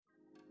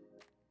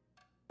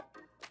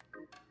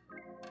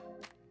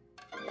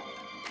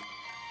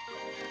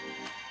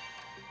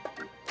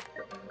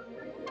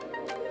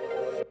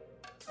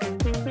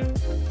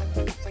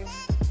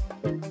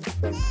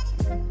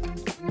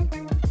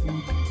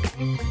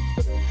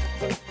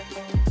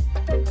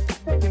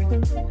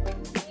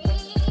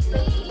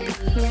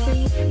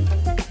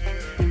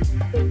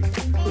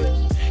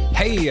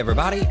Hey,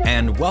 everybody,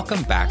 and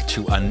welcome back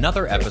to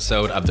another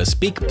episode of the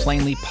Speak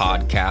Plainly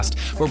podcast,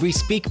 where we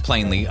speak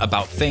plainly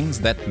about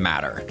things that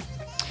matter.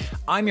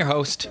 I'm your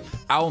host,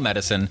 Owl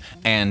Medicine,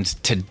 and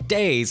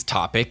today's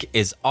topic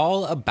is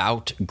all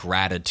about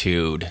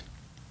gratitude.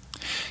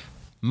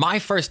 My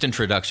first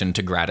introduction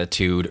to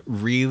gratitude,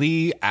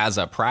 really as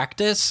a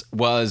practice,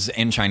 was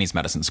in Chinese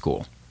medicine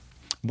school.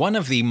 One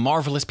of the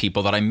marvelous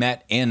people that I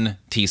met in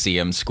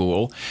TCM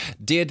school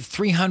did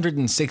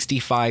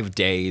 365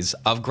 days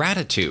of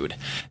gratitude,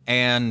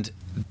 and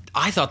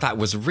I thought that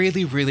was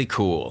really, really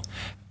cool.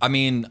 I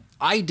mean,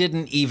 I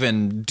didn't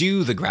even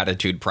do the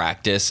gratitude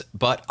practice,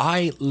 but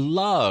I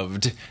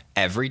loved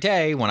every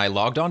day when I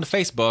logged on to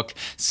Facebook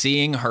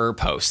seeing her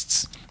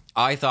posts.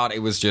 I thought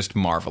it was just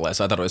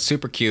marvelous. I thought it was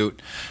super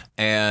cute,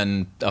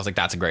 and I was like,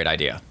 that's a great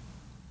idea.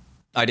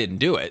 I didn't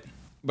do it,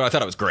 but I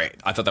thought it was great.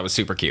 I thought that was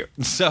super cute.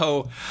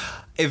 So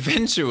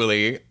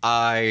eventually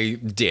I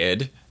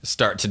did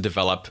start to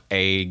develop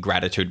a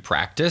gratitude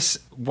practice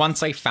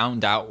once I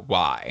found out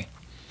why.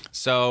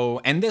 So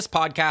in this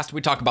podcast,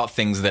 we talk about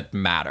things that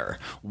matter.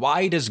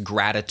 Why does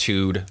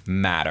gratitude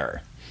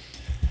matter?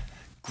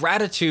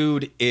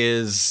 Gratitude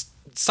is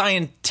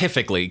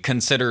scientifically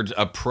considered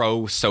a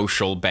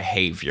pro-social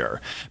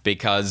behavior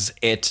because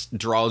it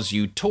draws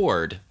you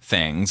toward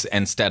things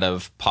instead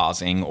of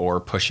pausing or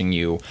pushing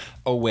you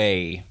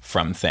away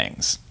from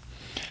things.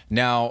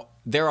 Now,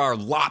 there are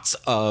lots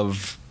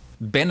of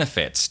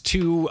benefits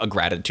to a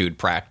gratitude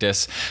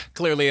practice.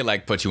 Clearly, it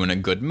like puts you in a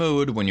good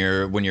mood when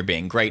you're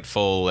being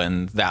grateful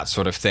and that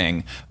sort of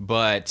thing.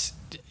 But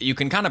you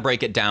can kind of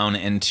break it down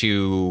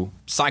into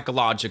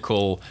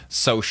psychological,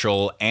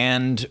 social,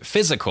 and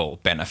physical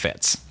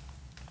benefits.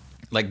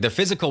 Like the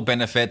physical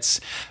benefits,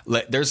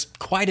 there's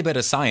quite a bit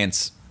of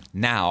science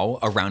now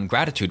around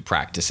gratitude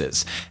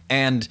practices,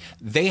 and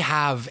they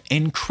have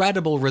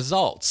incredible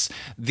results.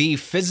 The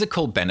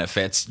physical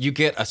benefits, you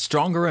get a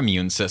stronger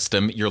immune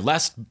system, you're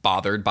less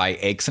bothered by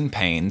aches and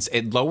pains,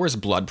 it lowers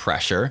blood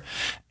pressure,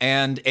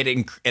 and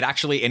it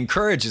actually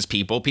encourages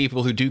people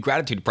who do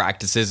gratitude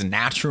practices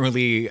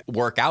naturally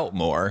work out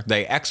more,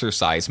 they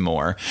exercise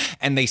more,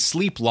 and they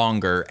sleep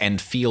longer and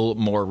feel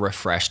more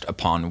refreshed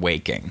upon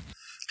waking.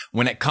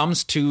 When it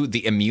comes to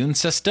the immune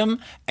system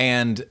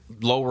and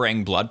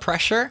lowering blood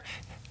pressure,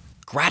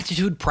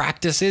 gratitude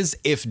practices,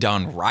 if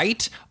done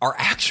right, are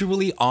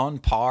actually on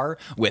par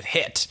with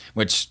HIIT,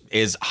 which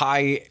is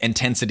high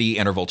intensity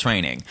interval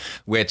training,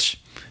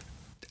 which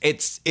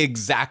it's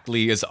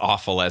exactly as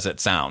awful as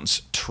it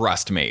sounds.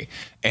 Trust me.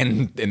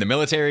 And in the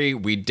military,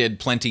 we did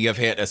plenty of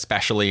HIIT,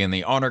 especially in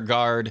the honor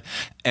guard,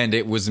 and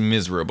it was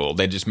miserable.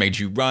 They just made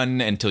you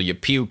run until you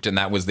puked, and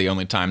that was the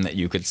only time that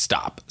you could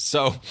stop.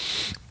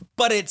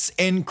 But it's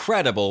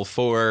incredible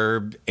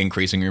for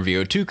increasing your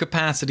VO2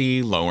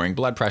 capacity, lowering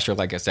blood pressure,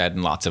 like I said,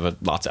 and lots of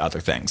other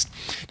things.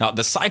 Now,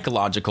 the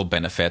psychological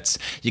benefits,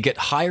 you get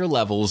higher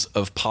levels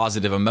of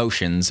positive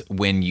emotions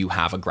when you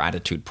have a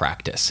gratitude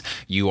practice.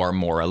 You are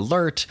more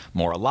alert,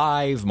 more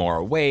alive, more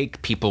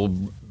awake.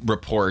 People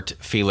report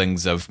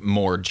feelings of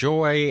more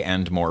joy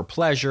and more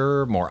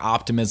pleasure, more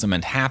optimism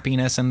and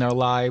happiness in their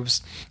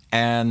lives.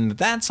 And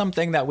that's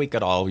something that we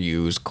could all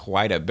use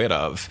quite a bit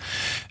of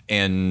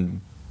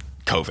in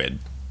COVID,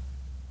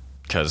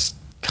 because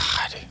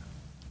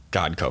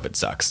God, COVID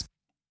sucks.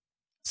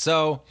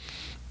 So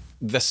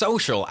the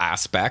social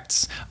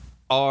aspects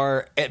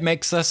are, it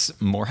makes us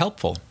more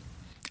helpful.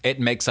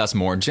 It makes us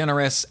more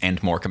generous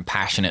and more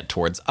compassionate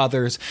towards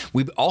others.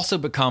 We also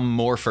become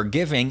more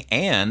forgiving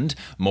and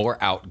more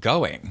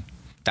outgoing.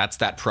 That's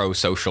that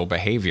pro-social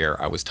behavior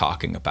I was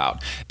talking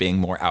about, being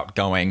more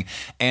outgoing.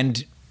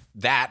 And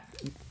that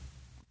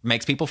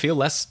makes people feel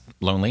less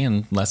lonely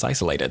and less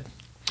isolated.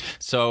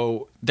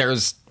 So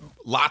there's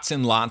lots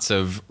and lots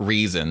of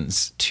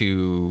reasons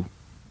to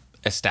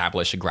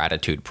establish a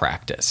gratitude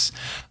practice.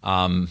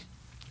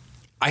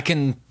 I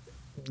can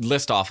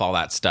list off all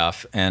that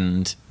stuff,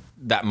 and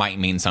that might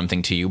mean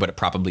something to you, but it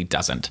probably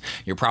doesn't.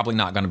 You're probably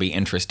not going to be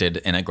interested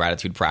in a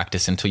gratitude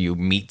practice until you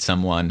meet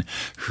someone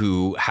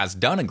who has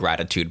done a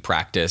gratitude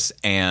practice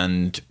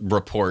and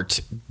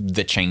report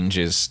the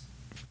changes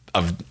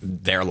of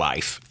their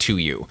life to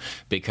you,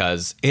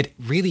 because it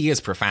really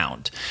is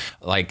profound.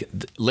 Like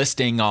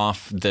listing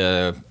off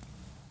the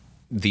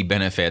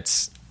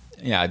benefits,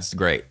 yeah, it's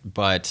great,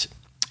 but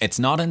it's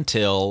not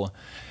until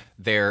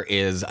there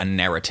is a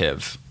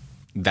narrative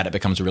that it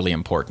becomes really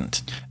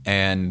important.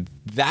 And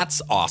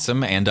that's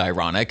awesome and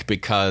ironic,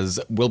 because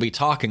we'll be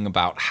talking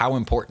about how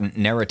important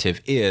narrative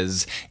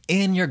is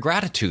in your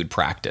gratitude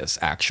practice,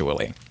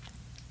 actually.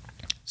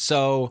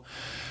 So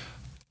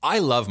I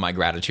love my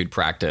gratitude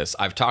practice.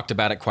 I've talked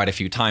about it quite a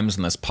few times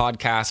in this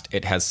podcast.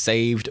 It has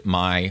saved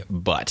my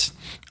butt.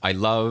 I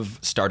love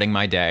starting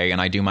my day, and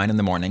I do mine in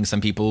the morning.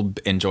 Some people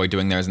enjoy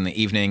doing theirs in the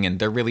evening, and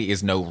there really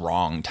is no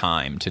wrong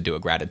time to do a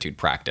gratitude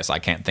practice. I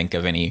can't think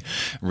of any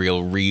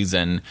real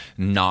reason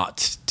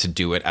not to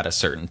do it at a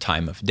certain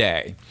time of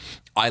day.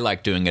 I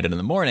like doing it in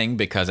the morning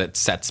because it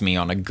sets me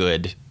on a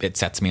good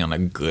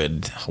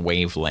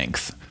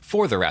wavelength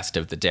for the rest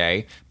of the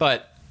day.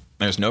 But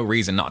There's no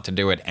reason not to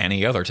do it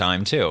any other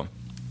time, too.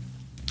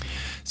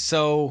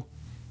 So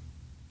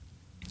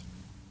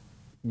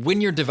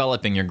when you're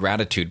developing your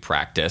gratitude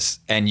practice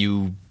and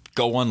you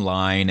go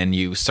online and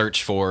you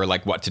search for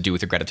like what to do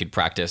with your gratitude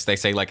practice, they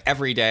say like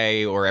every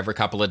day or every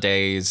couple of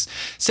days,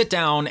 sit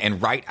down and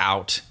write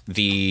out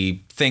the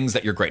things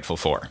that you're grateful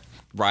for.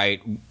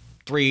 Write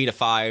 3 to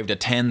 5 to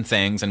 10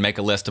 things and make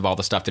a list of all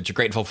the stuff that you're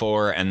grateful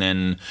for, and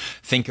then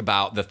think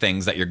about the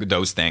things that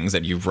those things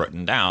that you've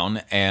written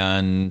down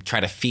and try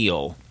to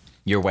feel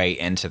your way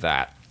into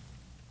that.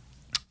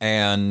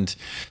 And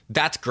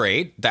that's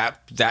great.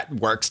 That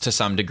works to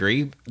some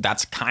degree.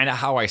 That's kind of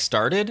how I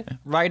started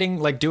writing,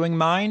 like doing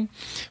mine.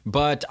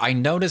 But I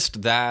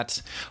noticed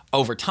that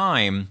over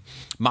time,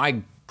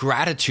 my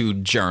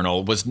gratitude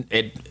journal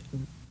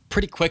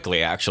pretty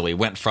quickly actually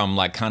went from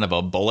like kind of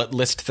a bullet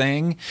list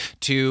thing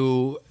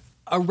to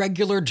a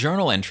regular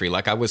journal entry.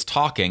 Like I was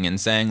talking and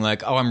saying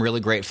like, oh, I'm really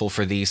grateful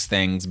for these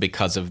things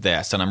because of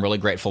this. And I'm really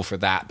grateful for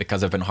that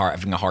because I've been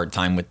having a hard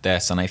time with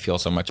this. And I feel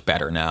so much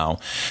better now.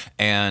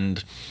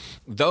 And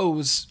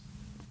those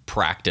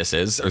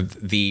practices, or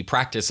the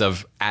practice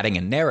of adding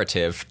a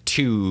narrative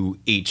to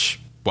each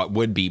what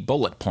would be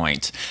bullet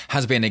point,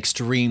 has been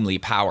extremely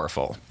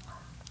powerful.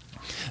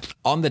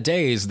 On the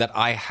days that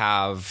I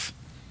have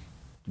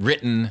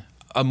written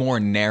a more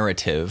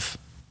narrative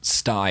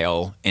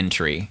style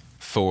entry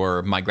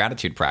for my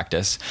gratitude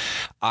practice,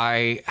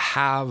 I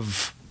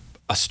have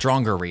a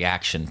stronger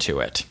reaction to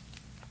it.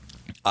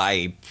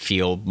 I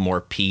feel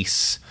more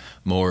peace,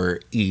 more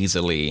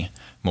easily,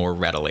 more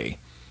readily.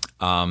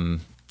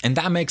 And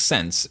that makes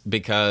sense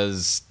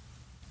because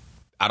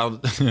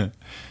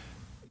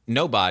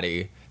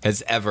nobody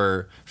has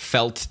ever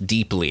felt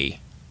deeply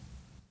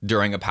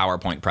during a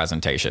PowerPoint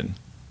presentation.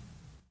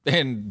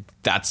 And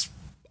that's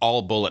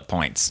all bullet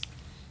points.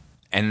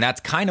 And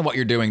that's kind of what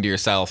you're doing to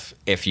yourself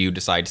if you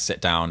decide to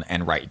sit down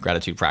and write your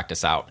gratitude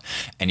practice out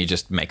and you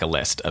just make a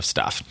list of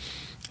stuff.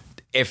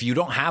 If you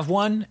don't have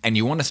one and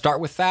you want to start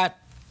with that,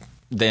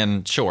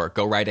 then sure,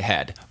 go right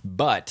ahead.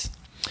 But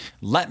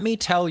let me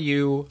tell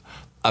you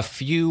a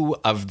few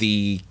of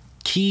the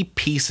key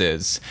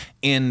pieces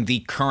in the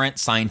current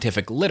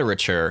scientific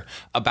literature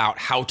about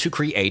how to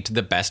create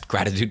the best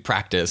gratitude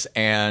practice.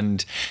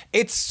 And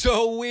it's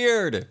so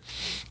weird.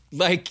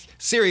 Like,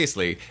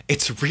 seriously,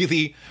 it's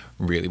really,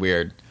 really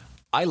weird.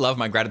 I love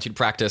my gratitude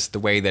practice the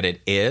way that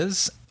it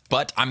is,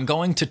 but I'm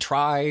going to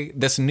try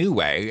this new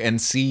way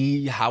and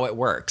see how it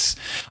works.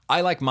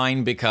 I like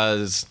mine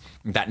because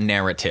that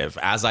narrative,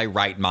 as I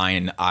write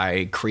mine,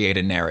 I create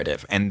a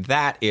narrative. And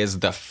that is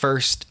the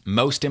first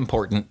most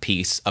important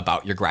piece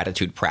about your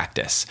gratitude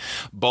practice.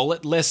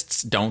 Bullet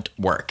lists don't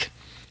work.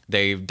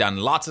 They've done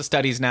lots of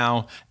studies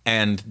now,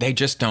 and they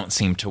just don't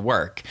seem to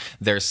work.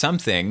 There's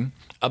something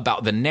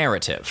about the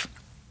narrative.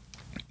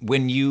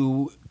 When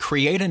you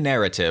create a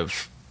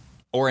narrative,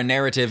 or a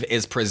narrative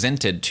is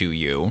presented to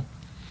you,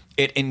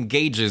 it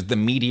engages the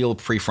medial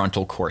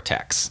prefrontal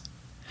cortex.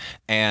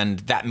 And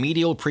that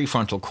medial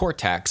prefrontal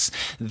cortex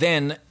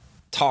then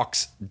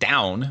talks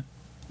down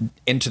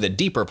into the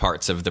deeper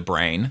parts of the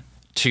brain,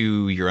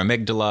 to your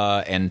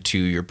amygdala and to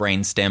your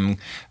brainstem,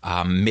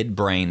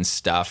 midbrain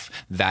stuff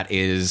that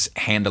is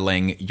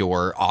handling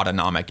your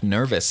autonomic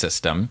nervous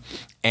system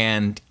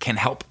and can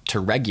help to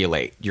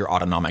regulate your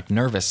autonomic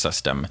nervous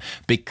system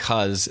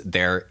because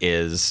there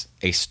is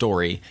a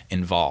story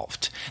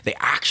involved. They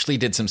actually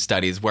did some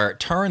studies where it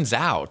turns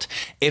out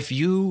if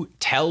you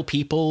tell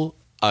people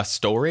a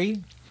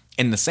story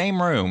in the same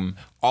room,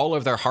 all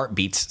of their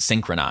heartbeats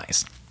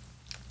synchronize.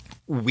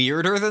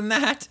 Weirder than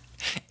that?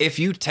 If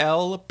you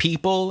tell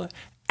people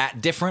at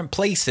different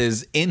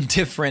places in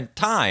different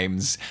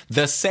times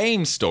the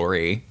same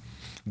story,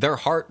 their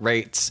heart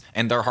rates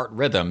and their heart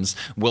rhythms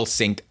will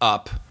sync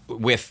up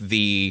with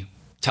the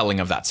telling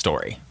of that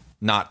story.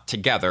 Not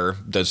together,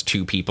 those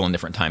two people in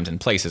different times and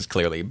places,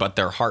 clearly, but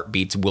their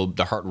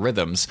the heart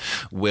rhythms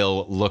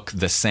will look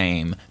the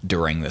same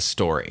during the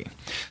story.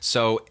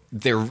 So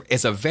there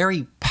is a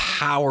very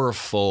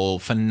powerful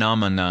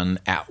phenomenon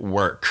at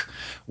work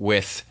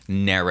with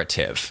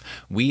narrative.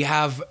 We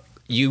have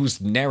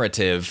used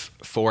narrative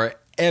for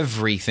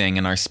everything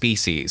in our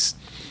species.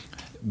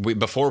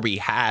 Before we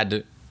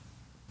had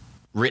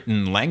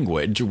written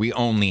language, we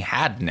only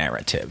had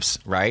narratives,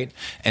 right?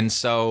 And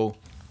so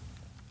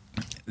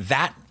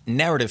that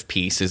narrative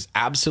piece is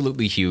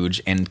absolutely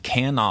huge and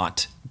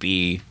cannot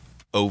be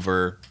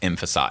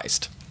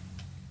overemphasized.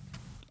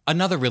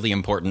 Another really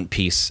important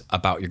piece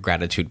about your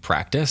gratitude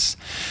practice,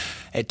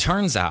 it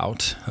turns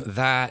out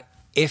that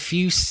if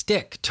you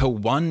stick to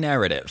one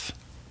narrative,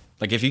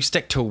 like if you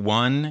stick to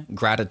one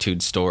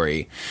gratitude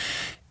story,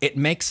 it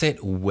makes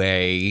it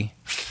way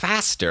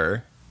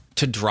faster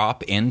to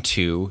drop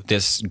into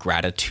this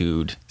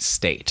gratitude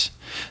state.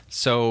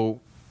 So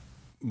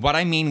what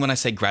I mean when I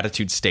say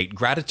gratitude state,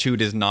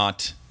 gratitude is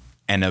not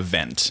an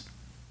event.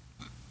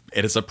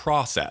 It is a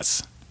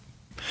process.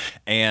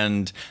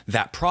 And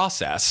that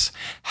process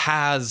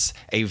has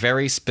a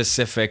very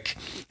specific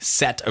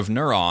set of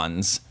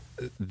neurons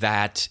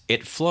that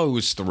it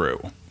flows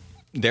through.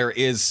 there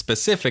is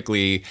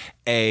specifically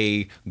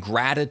a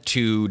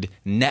gratitude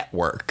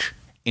network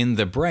in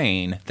the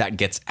brain that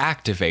gets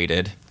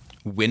activated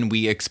when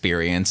we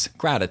experience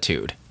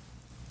gratitude.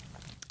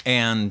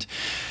 And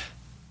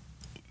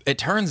it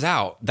turns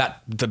out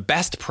that the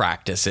best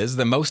practices,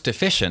 the most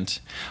efficient,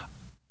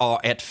 are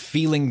at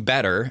feeling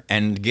better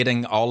and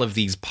getting all of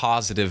these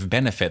positive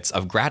benefits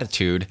of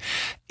gratitude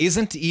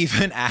isn't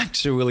even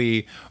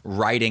actually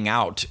writing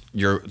out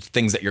your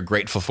things that you're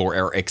grateful for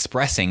or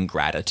expressing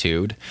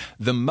gratitude.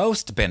 The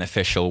most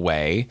beneficial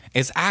way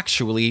is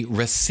actually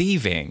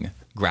receiving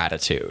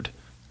gratitude,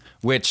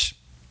 which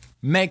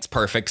makes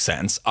perfect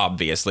sense,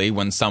 obviously,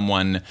 when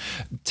someone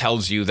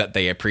tells you that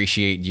they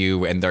appreciate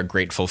you and they're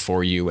grateful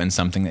for you and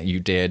something that you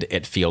did.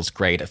 It feels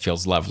great. It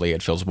feels lovely.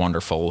 It feels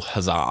wonderful.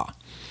 Huzzah.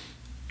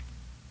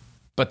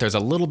 But there's a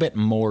little bit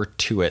more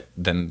to it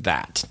than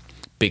that,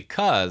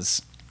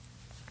 because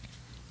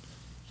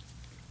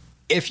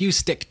if you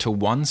stick to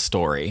one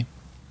story,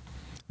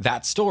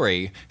 that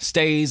story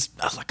stays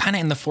kind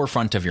of in the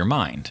forefront of your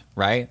mind,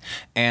 right?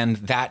 And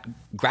that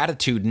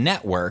gratitude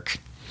network,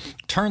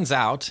 turns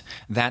out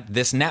that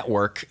this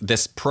network,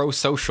 this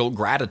pro-social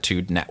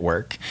gratitude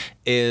network,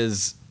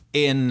 is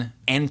in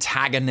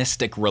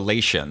antagonistic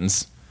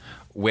relations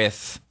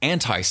with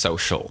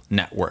antisocial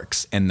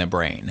networks in the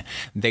brain.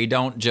 They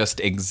don't just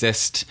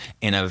exist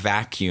in a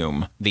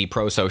vacuum, the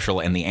pro-social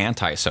and the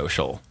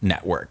antisocial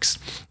networks.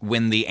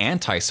 When the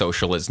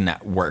antisocial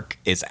network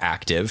is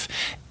active,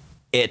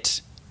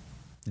 it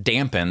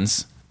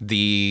dampens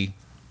the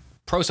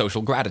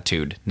pro-social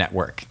gratitude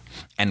network.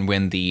 And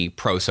when the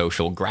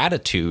pro-social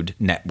gratitude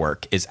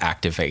network is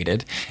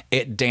activated,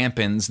 it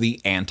dampens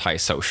the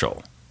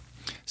antisocial.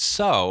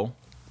 So,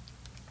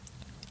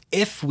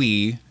 if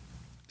we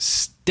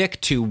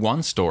stick to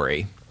one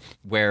story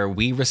where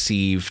we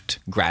received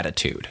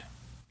gratitude,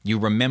 you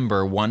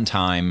remember one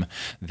time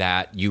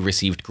that you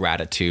received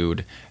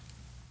gratitude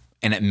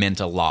and it meant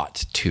a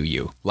lot to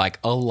you, like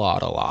a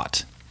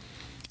lot.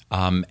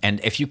 And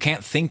if you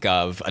can't think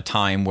of a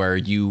time where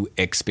you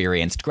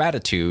experienced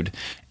gratitude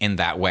in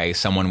that way,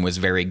 someone was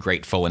very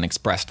grateful and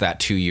expressed that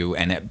to you,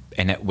 and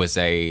it was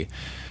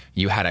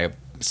you had a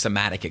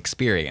somatic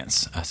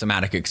experience. A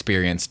somatic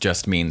experience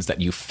just means that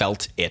you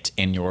felt it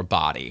in your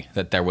body,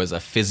 that there was a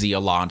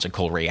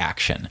physiological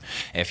reaction.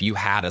 If you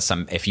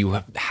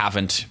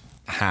haven't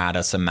had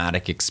a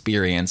somatic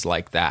experience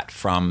like that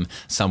from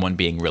someone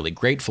being really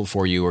grateful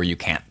for you, or you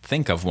can't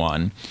think of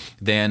one,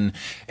 then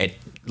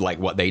like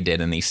what they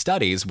did in these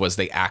studies was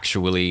they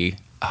actually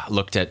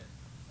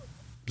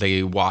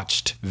they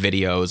watched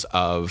videos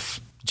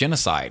of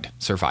genocide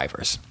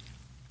survivors,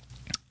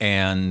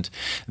 and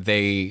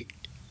they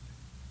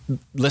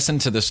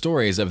listened to the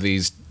stories of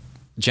these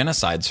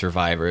genocide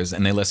survivors,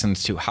 and they listened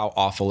to how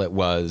awful it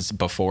was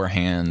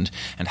beforehand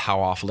and how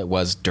awful it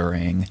was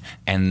during,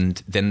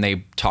 and then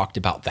they talked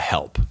about the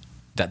help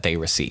that they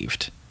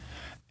received.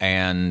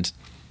 And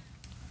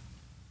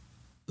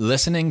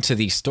listening to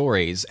these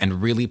stories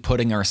and really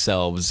putting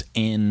ourselves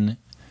in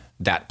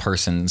that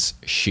person's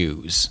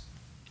shoes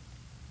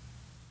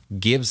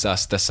gives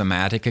us the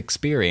somatic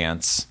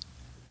experience,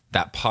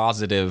 that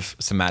positive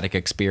somatic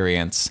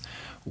experience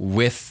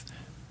with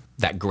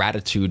that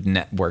gratitude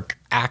network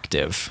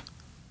active.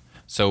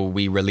 So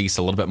we release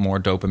a little bit more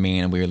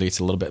dopamine and we release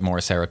a little bit more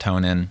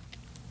serotonin.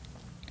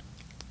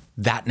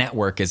 That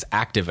network is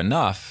active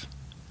enough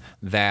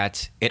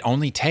that it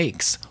only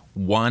takes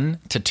 1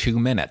 to 2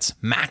 minutes.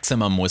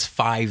 Maximum was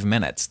 5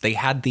 minutes. They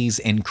had these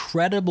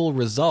incredible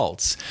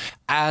results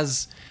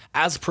as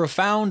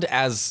profound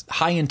as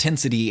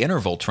high-intensity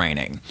interval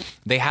training.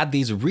 They had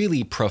these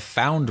really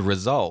profound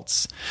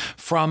results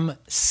from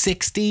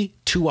 60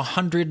 to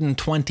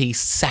 120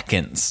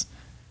 seconds.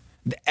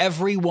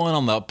 Everyone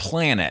on the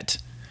planet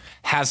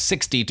has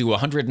 60 to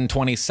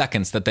 120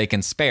 seconds that they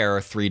can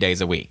spare 3 days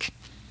a week.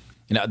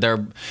 You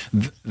know,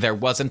 there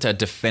wasn't a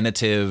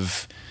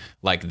definitive,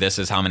 like, this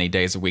is how many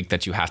days a week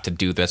that you have to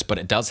do this, but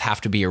it does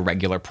have to be a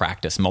regular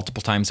practice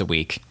multiple times a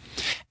week.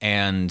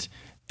 And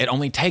it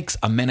only takes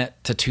 1 minute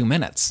to 2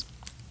 minutes.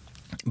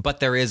 But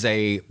there's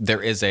a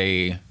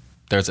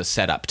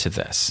setup to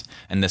this.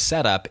 And the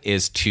setup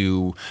is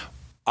to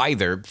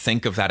either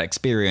think of that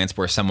experience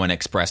where someone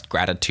expressed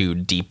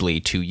gratitude deeply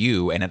to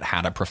you and it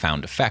had a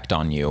profound effect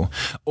on you,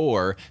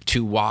 or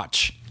to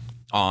watch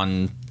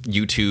on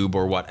YouTube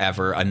or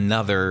whatever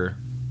another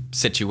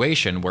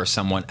situation where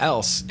someone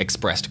else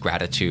expressed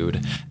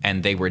gratitude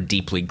and they were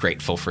deeply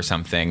grateful for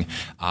something,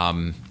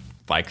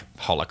 like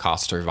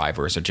Holocaust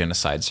survivors or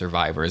genocide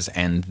survivors,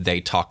 and they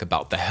talk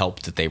about the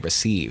help that they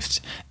received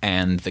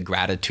and the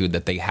gratitude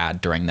that they had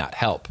during that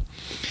help.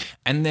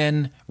 And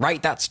then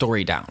write that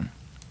story down.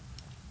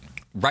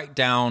 Write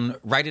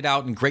it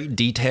out in great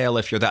detail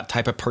if you're that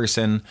type of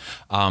person.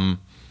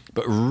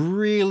 But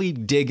really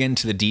dig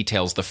into the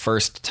details the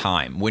first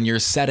time. When you're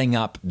setting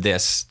up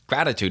this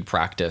gratitude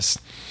practice,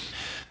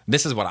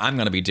 this is what I'm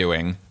going to be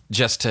doing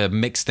just to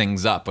mix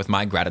things up with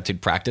my gratitude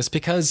practice,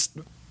 because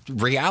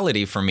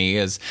reality for me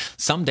is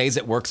some days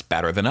it works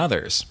better than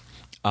others.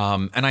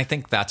 And I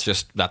think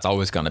that's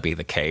always going to be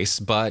the case.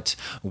 But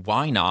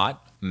why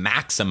not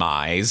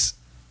maximize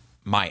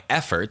my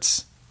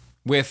efforts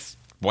with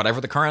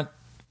whatever the current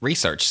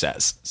research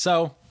says?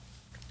 So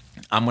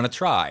I'm going to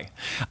try.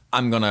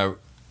 I'm going to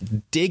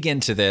dig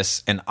into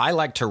this, and I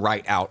like to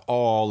write out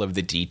all of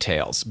the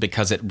details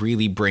because it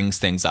really brings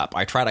things up.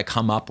 I try to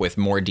come up with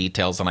more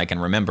details than I can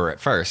remember at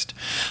first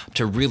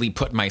to really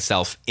put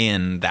myself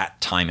in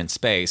that time and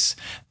space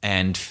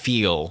and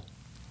feel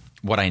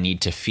what I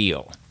need to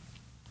feel.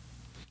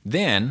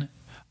 Then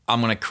I'm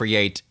going to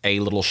create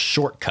a little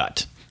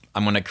shortcut.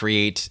 I'm going to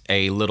create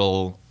a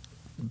little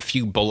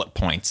few bullet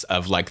points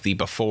of like the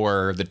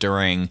before, the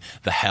during,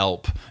 the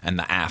help, and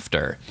the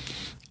after.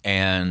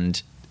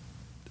 And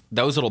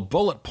those little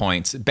bullet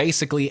points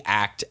basically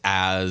act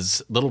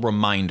as little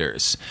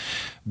reminders,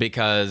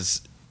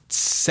 because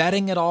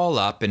setting it all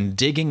up and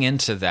digging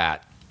into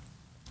that,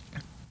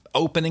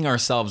 opening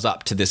ourselves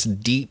up to this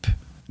deep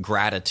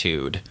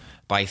gratitude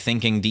by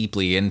thinking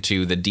deeply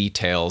into the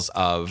details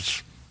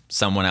of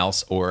someone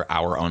else or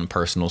our own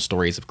personal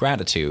stories of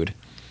gratitude,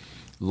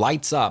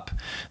 lights up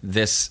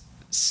this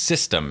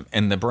system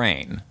in the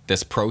brain,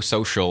 this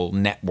pro-social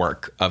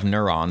network of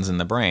neurons in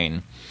the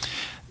brain.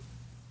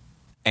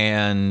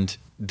 And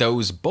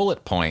those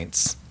bullet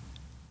points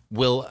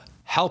will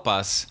help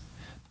us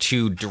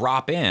to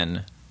drop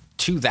in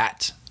to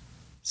that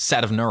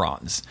set of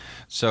neurons.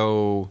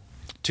 So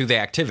to the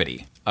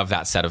activity of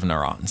that set of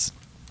neurons.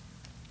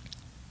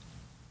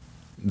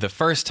 The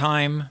first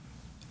time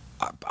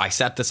I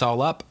set this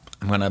all up,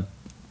 I'm going to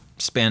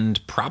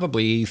spend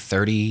probably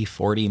 30,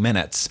 40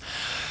 minutes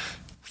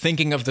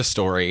thinking of the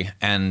story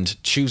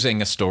and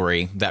choosing a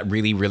story that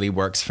really, really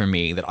works for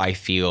me, that I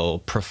feel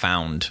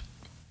profound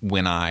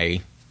when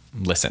I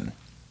listen,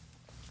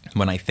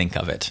 when I think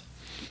of it.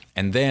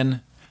 And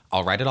then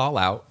I'll write it all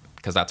out,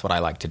 because that's what I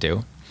like to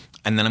do.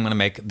 And then I'm going to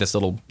make this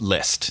little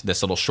list,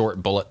 this little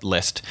short bullet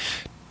list.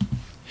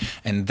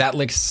 And that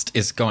list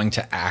is going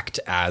to act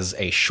as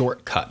a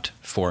shortcut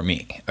for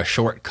me, a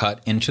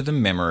shortcut into the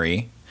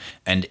memory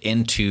and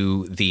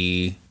into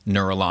the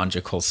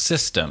neurological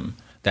system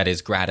that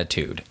is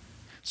gratitude.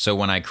 So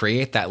when I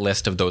create that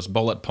list of those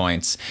bullet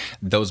points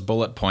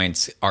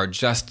are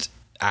just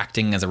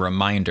acting as a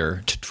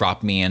reminder to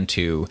drop me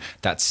into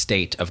that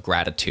state of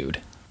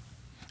gratitude.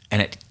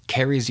 And it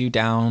carries you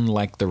down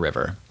like the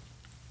river.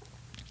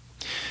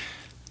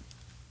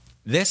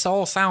 This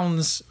all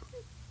sounds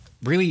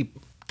really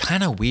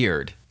kind of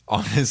weird,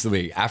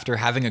 honestly. After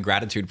having a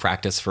gratitude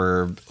practice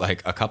for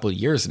like a couple of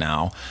years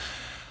now,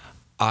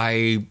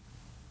 I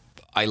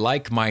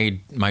like my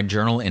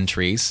journal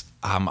entries.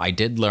 I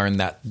did learn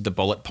that the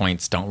bullet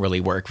points don't really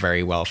work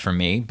very well for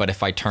me, but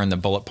if I turn the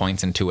bullet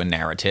points into a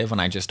narrative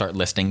and I just start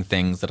listing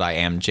things that I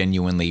am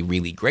genuinely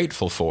really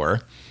grateful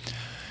for,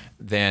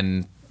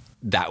 then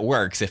that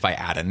works if I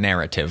add a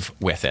narrative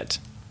with it.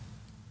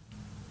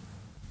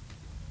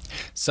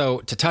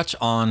 So to touch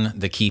on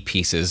the key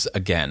pieces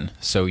again,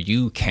 so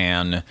you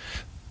can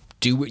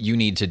do what you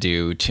need to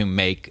do to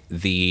make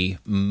the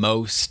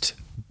most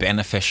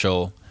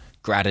beneficial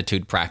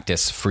gratitude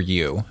practice for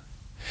you,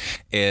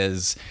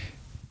 is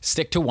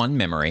stick to one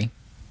memory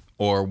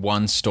or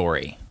one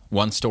story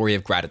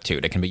of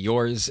gratitude. It can be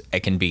yours,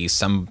 it can be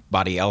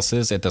somebody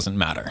else's, it doesn't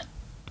matter.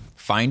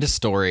 Find a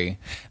story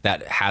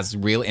that has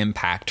real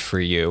impact for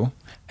you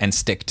and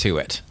stick to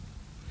it.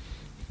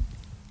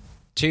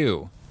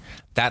 2,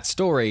 that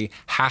story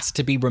has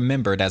to be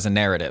remembered as a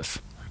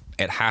narrative.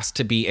 It has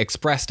to be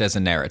expressed as a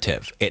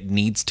narrative. It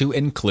needs to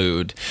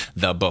include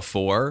the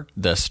before,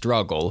 the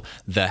struggle,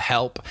 the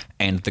help,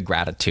 and the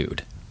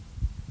gratitude.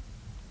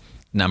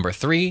 Number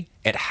 3,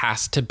 it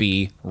has to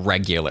be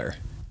regular.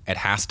 It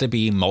has to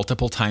be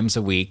multiple times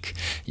a week.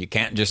 You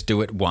can't just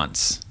do it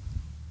once.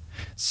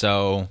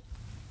 So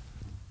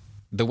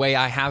the way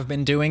I have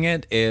been doing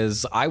it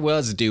is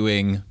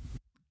it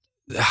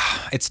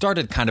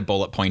started kind of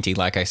bullet pointy,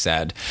 like I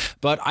said,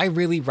 but I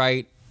really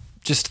write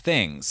just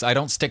things. I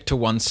don't stick to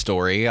one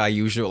story. I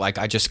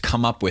just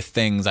come up with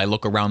things. I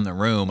look around the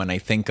room and I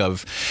think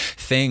of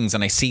things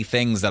and I see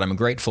things that I'm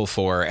grateful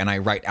for, and I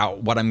write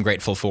out what I'm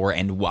grateful for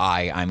and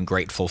why I'm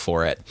grateful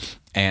for it.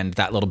 And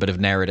that little bit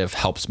of narrative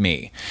helps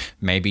me.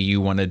 Maybe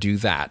you want to do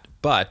that.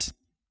 But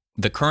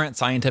the current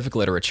scientific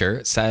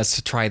literature says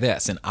to try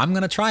this, and I'm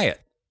going to try it.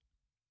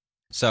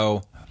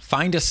 So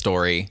find a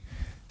story,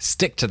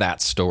 stick to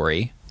that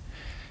story,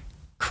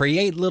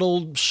 create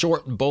little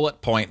short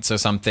bullet points or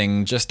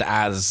something just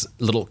as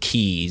little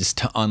keys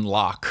to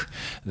unlock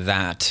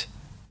that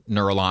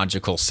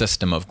neurological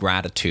system of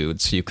gratitude,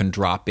 so you can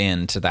drop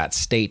into that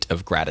state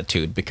of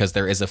gratitude, because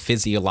there is a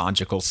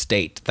physiological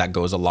state that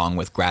goes along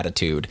with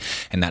gratitude,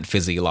 and that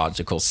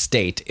physiological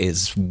state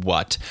is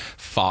what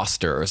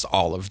fosters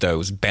all of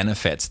those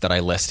benefits that I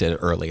listed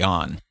early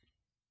on.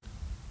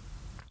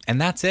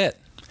 And that's it.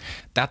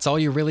 That's all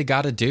you really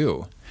got to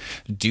do.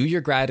 Do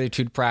your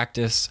gratitude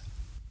practice.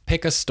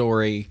 Pick a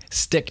story,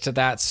 stick to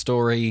that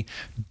story.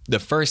 The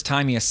first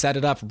time you set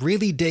it up,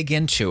 really dig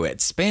into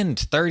it. Spend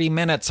 30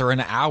 minutes or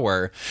an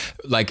hour,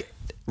 like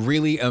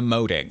really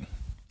emoting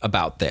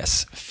about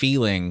this,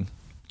 feeling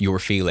your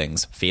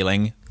feelings,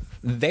 feeling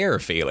their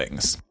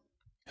feelings,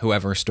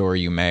 whoever story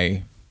you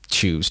may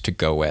choose to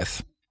go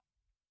with.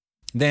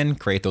 Then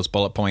create those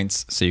bullet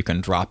points so you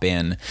can drop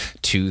in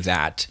to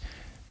that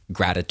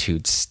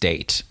gratitude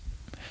state.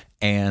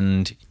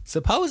 And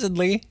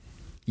supposedly,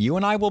 you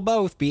and I will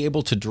both be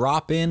able to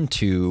drop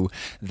into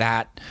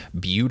that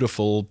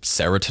beautiful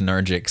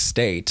serotonergic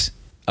state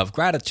of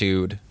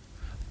gratitude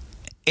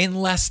in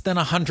less than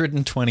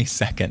 120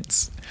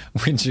 seconds,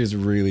 which is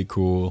really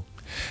cool.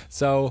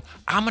 So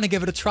I'm going to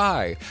give it a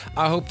try.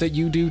 I hope that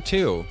you do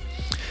too.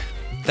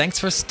 Thanks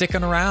for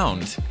sticking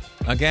around.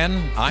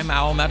 Again, I'm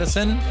Owl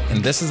Medicine,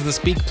 and this is the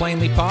Speak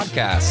Plainly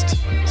podcast.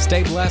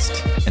 Stay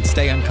blessed and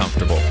stay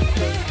uncomfortable.